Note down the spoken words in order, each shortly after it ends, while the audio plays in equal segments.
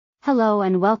Hello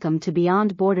and welcome to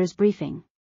Beyond Borders Briefing.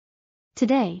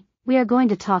 Today, we are going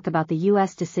to talk about the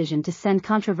U.S. decision to send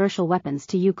controversial weapons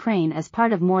to Ukraine as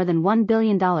part of more than $1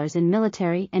 billion in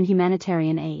military and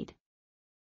humanitarian aid.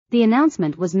 The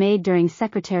announcement was made during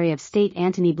Secretary of State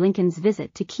Antony Blinken's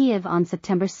visit to Kyiv on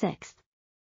September 6.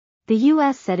 The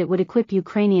U.S. said it would equip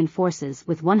Ukrainian forces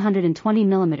with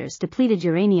 120mm depleted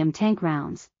uranium tank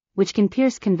rounds, which can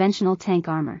pierce conventional tank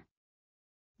armor.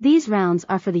 These rounds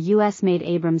are for the U.S.-made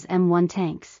Abrams M1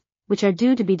 tanks, which are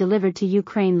due to be delivered to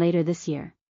Ukraine later this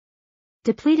year.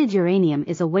 Depleted uranium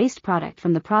is a waste product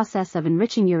from the process of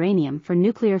enriching uranium for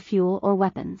nuclear fuel or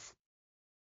weapons.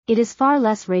 It is far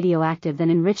less radioactive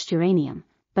than enriched uranium,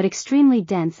 but extremely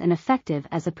dense and effective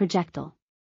as a projectile.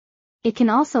 It can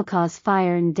also cause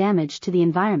fire and damage to the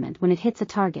environment when it hits a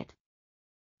target.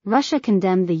 Russia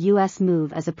condemned the U.S.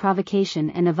 move as a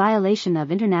provocation and a violation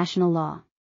of international law.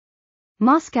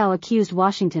 Moscow accused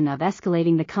Washington of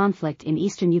escalating the conflict in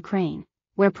eastern Ukraine,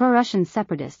 where pro-Russian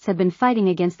separatists have been fighting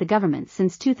against the government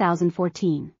since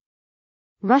 2014.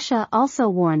 Russia also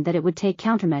warned that it would take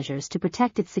countermeasures to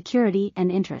protect its security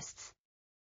and interests.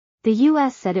 The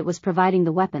U.S. said it was providing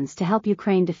the weapons to help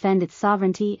Ukraine defend its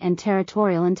sovereignty and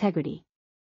territorial integrity.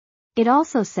 It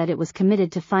also said it was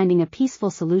committed to finding a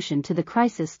peaceful solution to the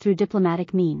crisis through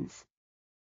diplomatic means.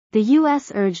 The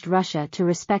U.S. urged Russia to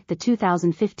respect the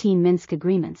 2015 Minsk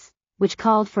agreements, which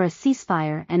called for a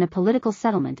ceasefire and a political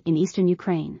settlement in eastern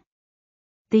Ukraine.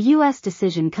 The U.S.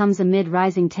 decision comes amid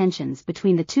rising tensions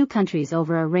between the two countries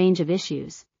over a range of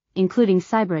issues, including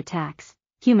cyber attacks,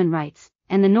 human rights,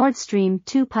 and the Nord Stream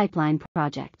 2 pipeline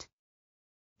project.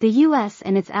 The U.S.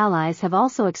 and its allies have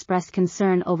also expressed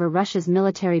concern over Russia's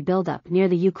military buildup near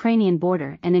the Ukrainian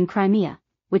border and in Crimea,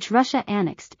 which Russia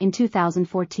annexed in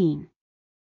 2014.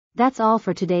 That's all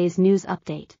for today's news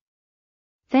update.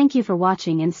 Thank you for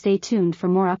watching and stay tuned for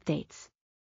more updates.